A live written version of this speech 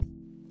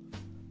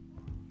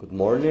Good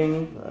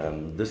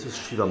morning, this is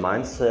Shiva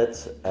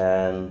Mindset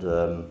and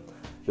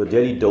your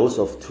daily dose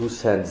of 2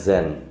 cent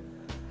Zen.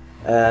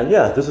 And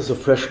yeah, this is a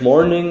fresh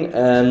morning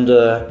and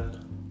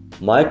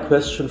my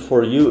question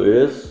for you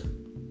is,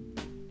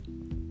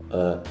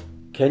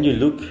 can you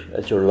look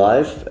at your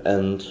life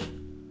and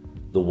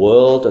the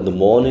world and the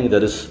morning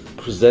that is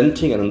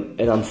presenting and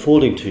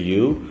unfolding to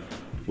you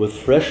with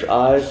fresh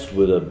eyes,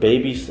 with a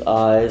baby's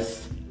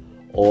eyes,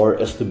 or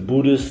as the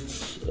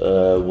Buddhists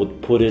would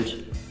put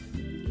it,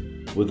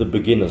 with a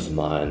beginner's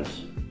mind?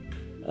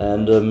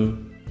 And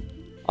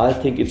I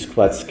think it's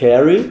quite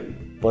scary,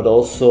 but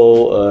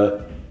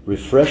also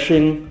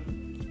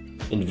refreshing,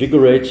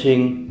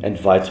 invigorating and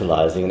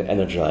vitalizing and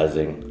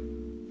energizing.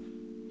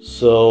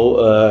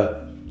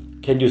 So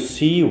can you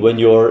see when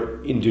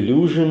you're in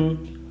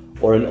delusion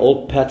or in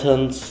old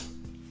patterns,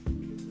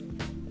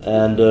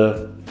 and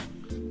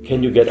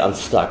can you get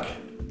unstuck?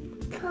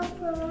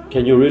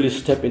 Can you really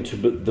step into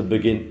the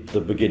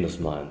beginner's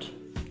mind?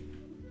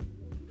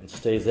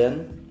 Stay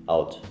Zen,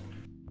 out.